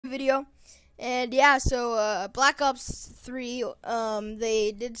video. And yeah, so Black Ops 3,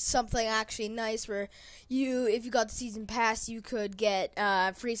 they did something actually nice where if you got the season pass, you could get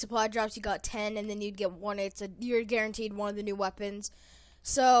free supply drops. You got 10, and then you'd get one. You're guaranteed one of the new weapons.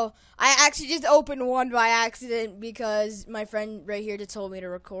 So I actually just opened one by accident because my friend right here just told me to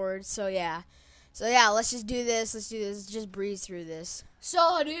record. So yeah, let's just do this. Let's just breeze through this.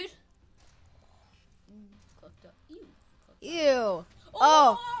 So, dude. Ew.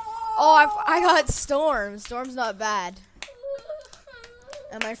 Oh, I got Storm. Storm's not bad.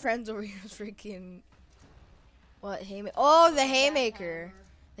 And my friend's over here is freaking... What? Haymaker? Oh, the Haymaker.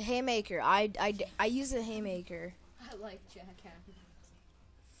 The Haymaker. I use the Haymaker. I like Jackhammer.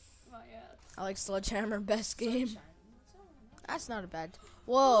 Oh, yeah. I like Sledgehammer. Best game. That's not a bad...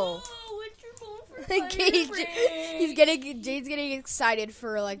 Whoa. Jade's getting excited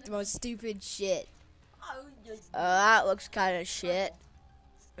for like the most stupid shit. That looks kind of shit.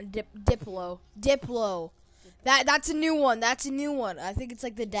 Diplo. That's a new one. That's a new one. I think it's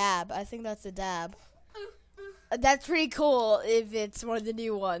like the dab. I think that's the dab. That's pretty cool if it's one of the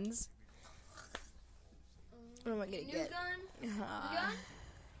new ones. What am I gonna get? New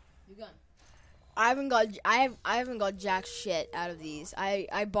gun. I haven't got jack shit out of these.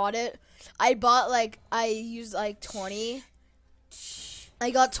 I bought it. I used like 20.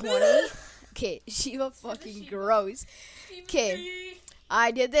 I got 20. Okay, Shiva fucking gross. Okay.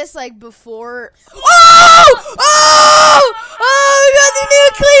 I did this like before. Oh, we got the new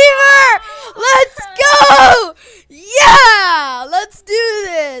cleaver. Let's go. Yeah, let's do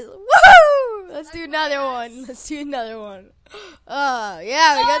this. Woo! Let's do another one.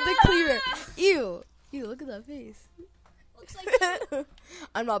 Yeah, we got the cleaver. Ew, look at that face. Looks like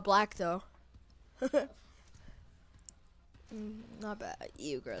I'm not black though. Not bad.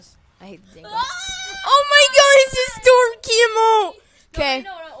 Ew, gross. I hate the dingo. Oh my god, it's a Storm camo! Okay.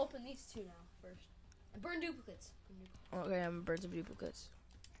 No, I'll open these two now first. And burn duplicates. Okay, I'm gonna burn some duplicates.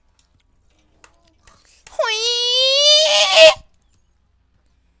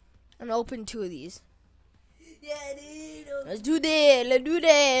 I'm gonna open 2 of these. Yeah, dude. Let's do it.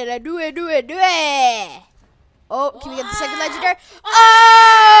 Oh, can we get the second legendary?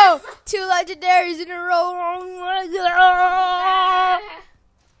 Oh! 2 legendaries in a row. Oh my god.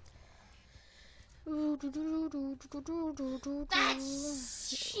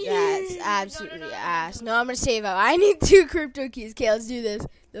 That's absolutely ass. No, I'm gonna save up. I need 2 crypto keys. Okay, let's do this.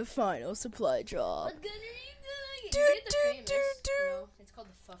 The final supply drop. What gun are you doing? It's called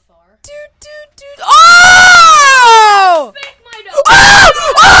the Fafar. Oh! Oh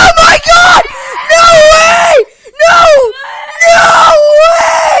my god! No way! No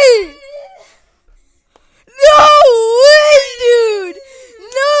way! No way, dude!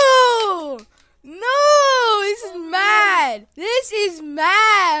 No! This is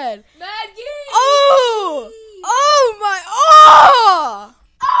mad! Mad game! Oh my! Oh!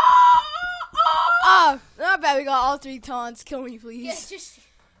 Not bad. We got all 3 taunts. Kill me, please. Yeah, just...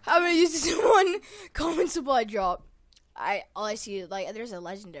 I'm gonna use this one common supply drop. All I see is like there's a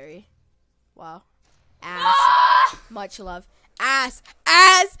legendary. Wow. Ass. Much love. Ass.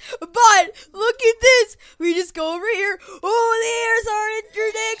 But look at this. We just go over here. Oh, there's our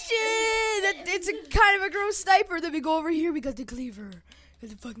introduction. It's a kind of a gross sniper. Then we go over here. We got the cleaver. We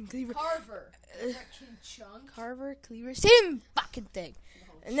got the fucking cleaver. Carver, cleaver, same fucking thing.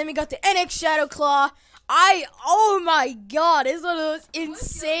 And then we got the NX Shadow Claw. Oh my god, it's one of those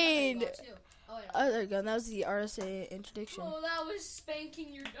insane. Oh, there we go. That was the RSA introduction. Oh, that was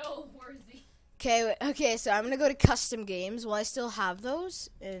spanking your dough worthy. Okay, so I'm gonna go to custom games. Will I still have those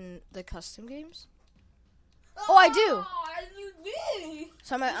in the custom games? Oh, I do.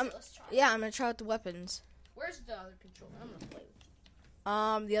 So I'm gonna try out the weapons. Where's the other controller? I'm gonna play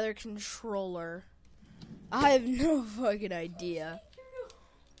with the other controller. I have no fucking idea.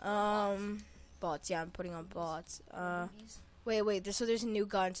 Bots. Yeah, I'm putting on bots. Wait. So there's a new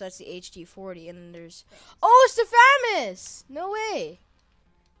gun. So that's the HD40, and then there's. Oh, it's the famous. No way.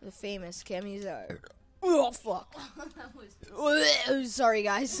 The famous. Okay, I'm gonna use that. Oh fuck. Sorry,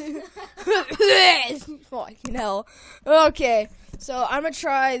 guys. Fucking hell. Okay, so I'm gonna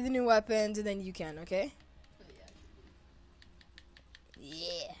try the new weapons, and then you can. Okay.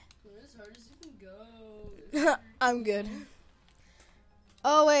 Yeah. As hard as you can go. I'm good.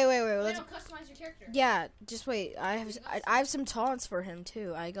 Oh wait. Let's customize your character. Yeah, just wait. I have some taunts for him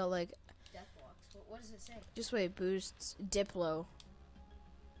too. I got like death blocks. What does it say? Just wait. Boosts Diplo.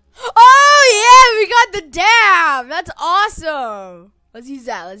 Oh yeah, we got the dab. That's awesome. Let's use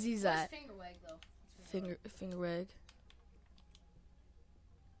that. Finger wag though. Finger wag.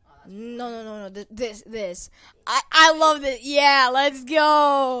 Oh, No. This. I love this. Yeah, let's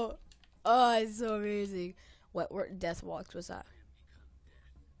go. Oh, it's so amazing. What Death Walks was that?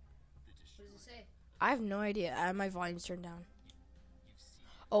 What does it say? I have no idea. My volume's turned down.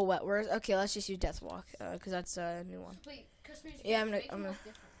 Oh, what? Where's okay? Let's just use Death Walk because that's a new one. Wait, Customer's Yeah, I'm make gonna. him look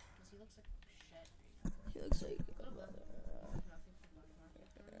different. 'Cause he looks like shit. He looks like.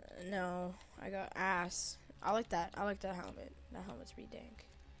 Nothing. No, I got ass. I like that. I like that helmet. That helmet's pretty dank.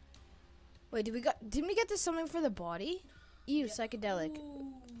 Wait, didn't we get this something for the body? Ew, psychedelic.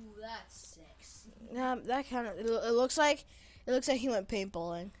 Ooh, that's sexy. That kind of. It looks like he went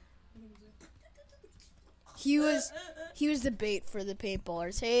paintballing. He was the bait for the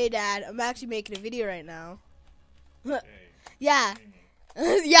paintballers. Hey, Dad, I'm actually making a video right now. Yeah,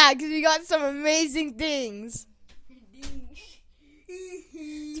 yeah, because we got some amazing things.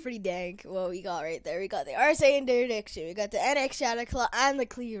 It's pretty dank. What we got right there? We got the RSA interdiction. We got the NX Shadow Claw and the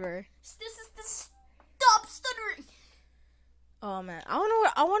Cleaver. This is the stop stuttering. Oh man, I don't know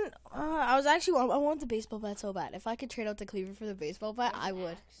what I want. I want the baseball bat so bad. If I could trade out the Cleaver for the baseball bat, I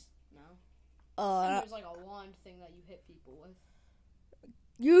would. Axe. No. There's like a wand thing that you hit people with.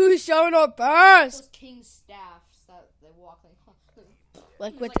 You showing up fast. Those king staffs that they walk like.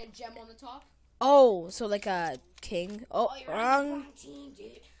 Like There's with like a gem on the top. oh, so like a king. Oh, You're wrong. on the wrong team,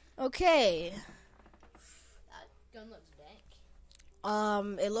 dude. Okay. That gun looks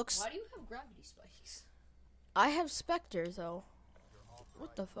dank. It looks. Why do you have gravity spikes? I have Spectre though.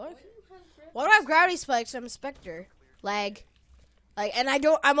 What the fuck? Why do you have gravity Why do I have gravity spikes? I'm a Spectre. Lag. Like, and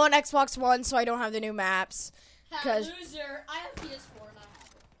I'm on Xbox One, so I don't have the new maps. Because loser. I have PS4 and I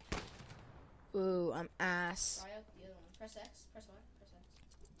have it. ooh, I'm ass. Try out the other one. Press X. Press Y. Press X.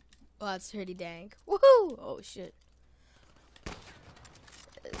 Oh, that's pretty dank. Woohoo! Oh shit.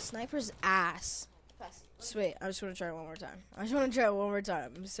 Sniper's ass. Pass it. Just wait, I just want to try it one more time.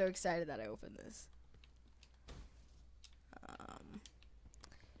 I'm so excited that I opened this.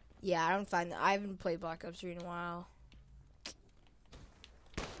 Yeah, I haven't played Black Ops 3 in a while.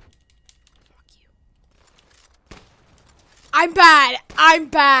 Fuck you. I'm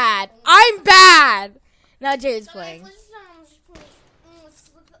bad. Now Jade's playing. Ooh,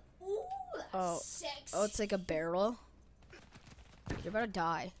 that's Oh. sexy. Oh, it's like a barrel. You're about to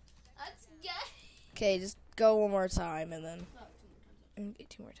die. That's gay. Okay, just go one more time and then No,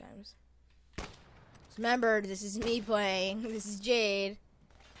 two more times. Just remember, this is me playing. This is Jade.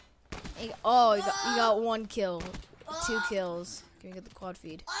 Oh, you got 1 kill, 2 kills. Can we get the quad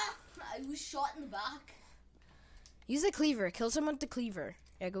feed? I was shot in the back. Use the cleaver. Kill someone with the cleaver.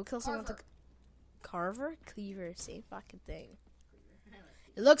 Yeah, go kill someone with Carver. the carver. Cleaver, same fucking thing.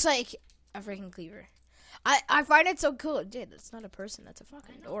 It looks like a freaking cleaver. I find it so cool. Dude, that's not a person. That's a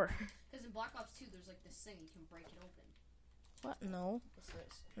fucking door. Because in Black Ops 2, there's like this thing you can break it open. What? No. What's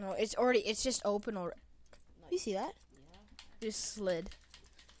this? No, it's just open already. You see that? Yeah. Just slid.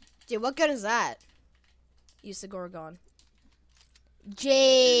 Dude, what gun is that? Use the Gorgon.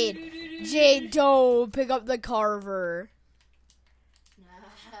 Jade, don't pick up the carver.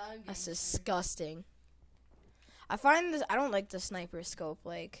 That's disgusting. I find this. I don't like the sniper scope,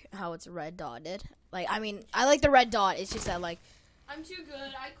 like how it's red dotted. Like, I mean, I like the red dot. It's just that, like. I'm too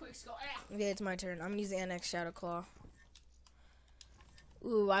good. I quick scope. Okay, it's my turn. I'm gonna use the NX Shadow Claw.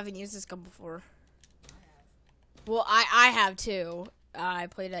 Ooh, I haven't used this gun before. Well, I have too. I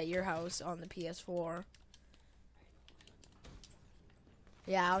played at your house on the PS4.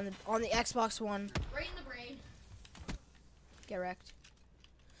 Yeah, on the Xbox One. Right in the brain. Get wrecked.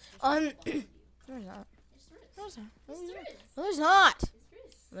 No, there's not. Yes, there is. No, there's not. Yes, there is. No, there's not. Yes, there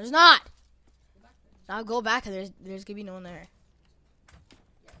is. No, there's not. Go back there. I'll go back and there's gonna be no one there.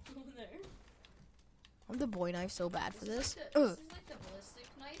 Yeah, go there. I'm the boy knife so bad for this. Is like this is like the ballistic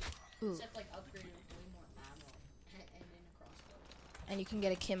knife, Ooh. except like upgraded with way more ammo and in a crossbow. And you can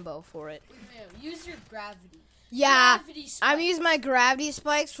get a Kimbo for it. Wait, use your gravity. Yeah, Gravity I'm spike. using my gravity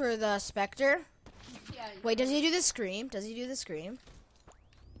spikes for the Spectre. Yeah, Wait, does he do the scream? Does he do the scream?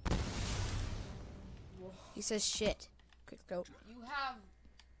 Whoa. He says shit. Quick go. You have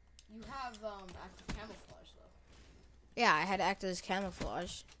active camouflage though. Yeah, I had to act as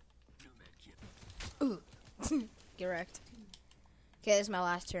camouflage. Ooh. Get wrecked. Okay, this is my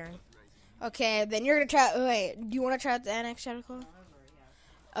last turn. Okay, then you're gonna try. Wait, do you want to try out the NX Shadow Claw?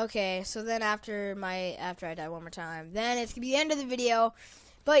 Okay, so then after I die one more time, then it's gonna be the end of the video.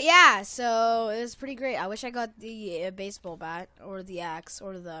 But yeah, so it was pretty great. I wish I got the baseball bat or the axe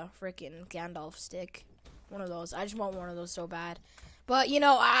or the frickin' Gandalf stick. One of those. I just want one of those so bad. But you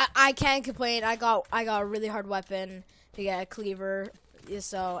know, I can't complain. I got a really hard weapon to get a cleaver.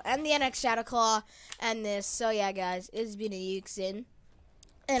 So and the NX Shadow Claw and this. So yeah, guys, it's been a Euxin.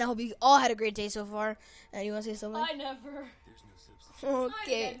 And I hope you all had a great day so far. And you want to say something? I never. There's no substitute.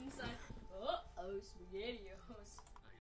 Okay. Oh, SpaghettiOs.